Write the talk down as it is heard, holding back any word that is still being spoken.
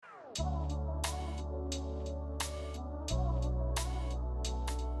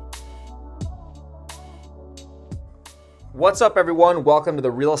What's up, everyone? Welcome to the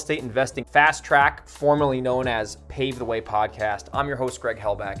Real Estate Investing Fast Track, formerly known as Pave the Way podcast. I'm your host, Greg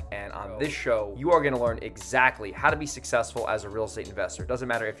Helbeck, and on this show, you are going to learn exactly how to be successful as a real estate investor. It doesn't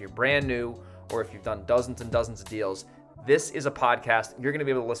matter if you're brand new or if you've done dozens and dozens of deals. This is a podcast you're going to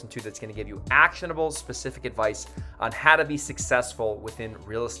be able to listen to that's going to give you actionable, specific advice on how to be successful within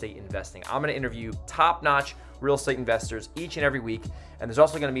real estate investing. I'm going to interview top-notch real estate investors each and every week, and there's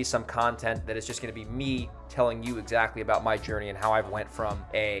also going to be some content that is just going to be me telling you exactly about my journey and how I've went from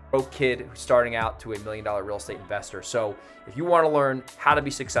a broke kid starting out to $1 million real estate investor. So if you want to learn how to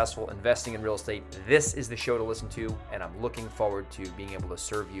be successful investing in real estate, this is the show to listen to, and I'm looking forward to being able to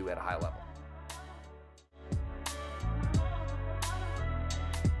serve you at a high level.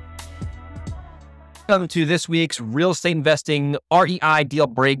 Welcome to this week's Real Estate Investing REI Deal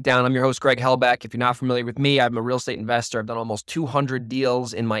Breakdown. I'm your host, Greg Helbeck. If you're not familiar with me, I'm a real estate investor. I've done almost 200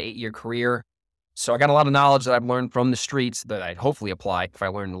 deals in my 8-year career. So I got a lot of knowledge that I've learned from the streets that I'd hopefully apply if I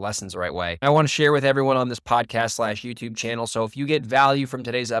learn the lessons the right way. I want to share with everyone on this podcast/YouTube channel. So if you get value from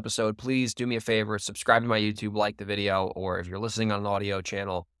today's episode, please do me a favor, subscribe to my YouTube, like the video, or if you're listening on an audio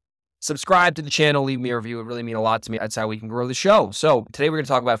channel, subscribe to the channel, leave me a review. It really means a lot to me. That's how we can grow the show. So today we're going to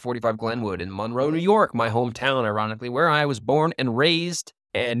talk about 45 Glenwood in Monroe, New York, my hometown, ironically, where I was born and raised.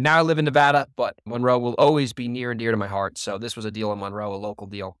 And now I live in Nevada, but Monroe will always be near and dear to my heart. So this was a deal in Monroe, a local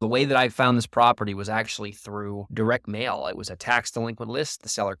deal. The way that I found this property was actually through direct mail. It was a tax delinquent list. The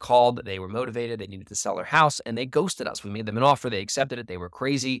seller called. They were motivated. They needed to sell their house, and they ghosted us. We made them an offer. They accepted it. They were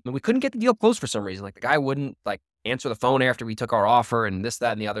crazy. And we couldn't get the deal closed for some reason. Like the guy wouldn't answer the phone after we took our offer and this,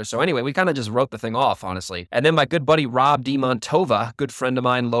 that, and the other. So anyway, we kind of just wrote the thing off, honestly. And then my good buddy, Rob DiMontova, good friend of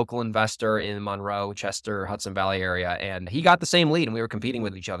mine, local investor in Monroe, Chester, Hudson Valley area. And he got the same lead and we were competing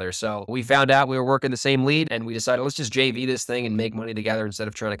with each other. So we found out we were working the same lead and we decided, let's just JV this thing and make money together instead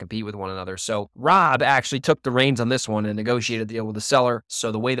of trying to compete with one another. So Rob actually took the reins on this one and negotiated a deal with the seller.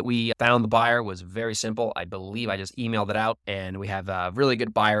 So the way that we found the buyer was very simple. I believe I just emailed it out and we have a really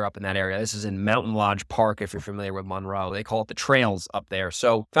good buyer up in that area. This is in Mountain Lodge Park, if you're familiar with Monroe. They call it the Trails up there.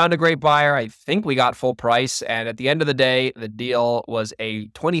 So found a great buyer. I think we got full price. And at the end of the day, the deal was a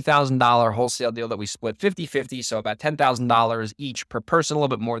 $20,000 wholesale deal that we split 50-50. So about $10,000 each per person, a little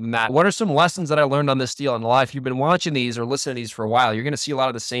bit more than that. What are some lessons that I learned on this deal? And a lot, if you've been watching these or listening to these for a while, you're going to see a lot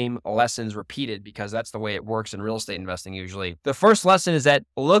of the same lessons repeated because that's the way it works in real estate investing usually. The first lesson is that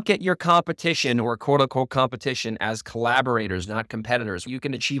look at your competition or quote unquote competition as collaborators, not competitors. You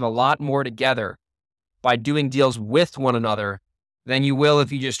can achieve a lot more together by doing deals with one another than you will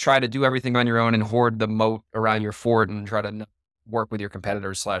if you just try to do everything on your own and hoard the moat around your fort and try to work with your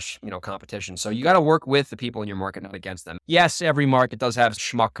competitors / competition. So you got to work with the people in your market, not against them. Yes, every market does have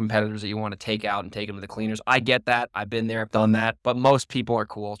schmuck competitors that you want to take out and take them to the cleaners. I get that. I've been there, I've done that, but most people are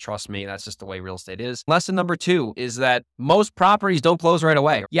cool. Trust me. That's just the way real estate is. Lesson number 2 is that most properties don't close right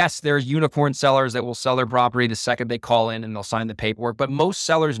away. Yes, there's unicorn sellers that will sell their property the second they call in and they'll sign the paperwork, but most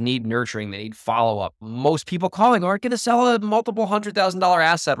sellers need nurturing. They need follow-up. Most people calling aren't going to sell a multiple $100,000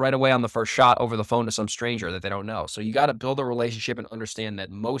 asset right away on the first shot over the phone to some stranger that they don't know. So you got to build a relationship and understand that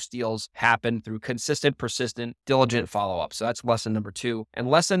most deals happen through consistent, persistent, diligent follow-up. So that's lesson number 2. And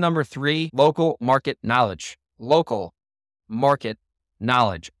lesson number 3, local market knowledge. Local market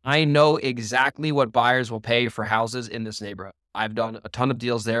knowledge. I know exactly what buyers will pay for houses in this neighborhood. I've done a ton of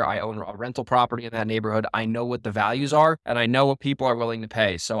deals there. I own a rental property in that neighborhood. I know what the values are and I know what people are willing to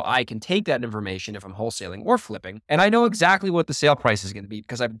pay. So I can take that information if I'm wholesaling or flipping, and I know exactly what the sale price is going to be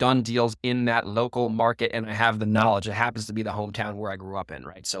because I've done deals in that local market and I have the knowledge. It happens to be the hometown where I grew up in,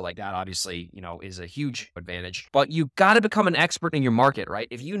 right? So that obviously, is a huge advantage, but you got to become an expert in your market, right?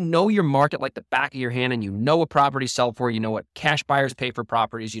 If you know your market like the back of your hand and you know what properties sell for, you know what cash buyers pay for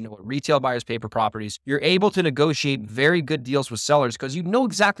properties, you know what retail buyers pay for properties, you're able to negotiate very good deals with sellers because you know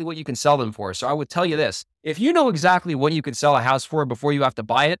exactly what you can sell them for. So I would tell you this, if you know exactly what you can sell a house for before you have to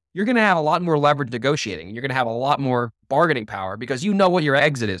buy it, you're going to have a lot more leverage negotiating. You're going to have a lot more bargaining power because you know what your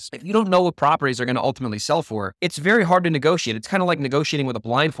exit is. If you don't know what properties are going to ultimately sell for, it's very hard to negotiate. It's kind of like negotiating with a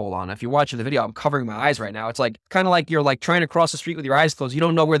blindfold on. If you're watching the video, I'm covering my eyes right now. It's kind of like you're trying to cross the street with your eyes closed. You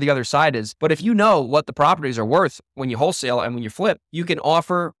don't know where the other side is. But if you know what the properties are worth when you wholesale and when you flip, you can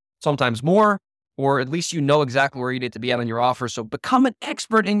offer sometimes more, or at least you know exactly where you need to be at on your offer. So become an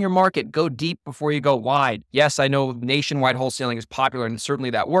expert in your market. Go deep before you go wide. Yes, I know nationwide wholesaling is popular and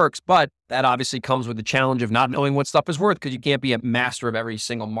certainly that works, but that obviously comes with the challenge of not knowing what stuff is worth because you can't be a master of every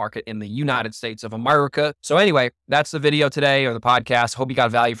single market in the United States of America. So anyway, that's the video today or the podcast. Hope you got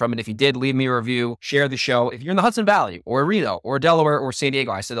value from it. If you did, leave me a review, share the show. If you're in the Hudson Valley or Reno or Delaware or San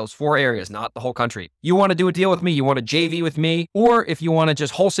Diego, I said those 4 areas, not the whole country. You want to do a deal with me, you want to JV with me, or if you want to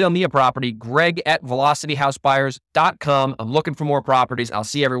just wholesale me a property, Greg at velocityhousebuyers.com. I'm looking for more properties. I'll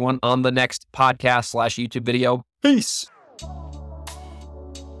see everyone on the next podcast/YouTube video. Peace.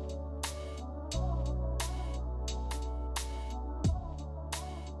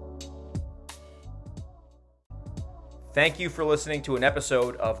 Thank you for listening to an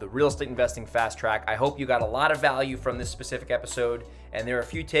episode of the Real Estate Investing Fast Track. I hope you got a lot of value from this specific episode, and there are a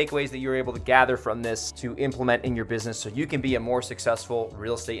few takeaways that you're able to gather from this to implement in your business so you can be a more successful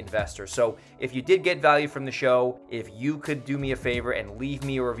real estate investor. So if you did get value from the show, if you could do me a favor and leave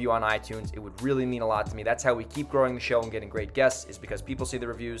me a review on iTunes, it would really mean a lot to me. That's how we keep growing the show and getting great guests, is because people see the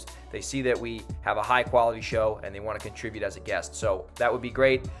reviews, they see that we have a high quality show, and they want to contribute as a guest. So that would be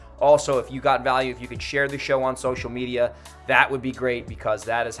great. Also, if you got value, if you could share the show on social media, that would be great, because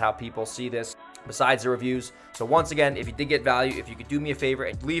that is how people see this besides the reviews. So once again, if you did get value, if you could do me a favor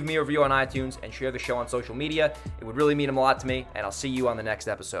and leave me a review on iTunes and share the show on social media, it would really mean a lot to me, and I'll see you on the next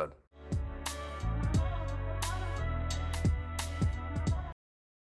episode.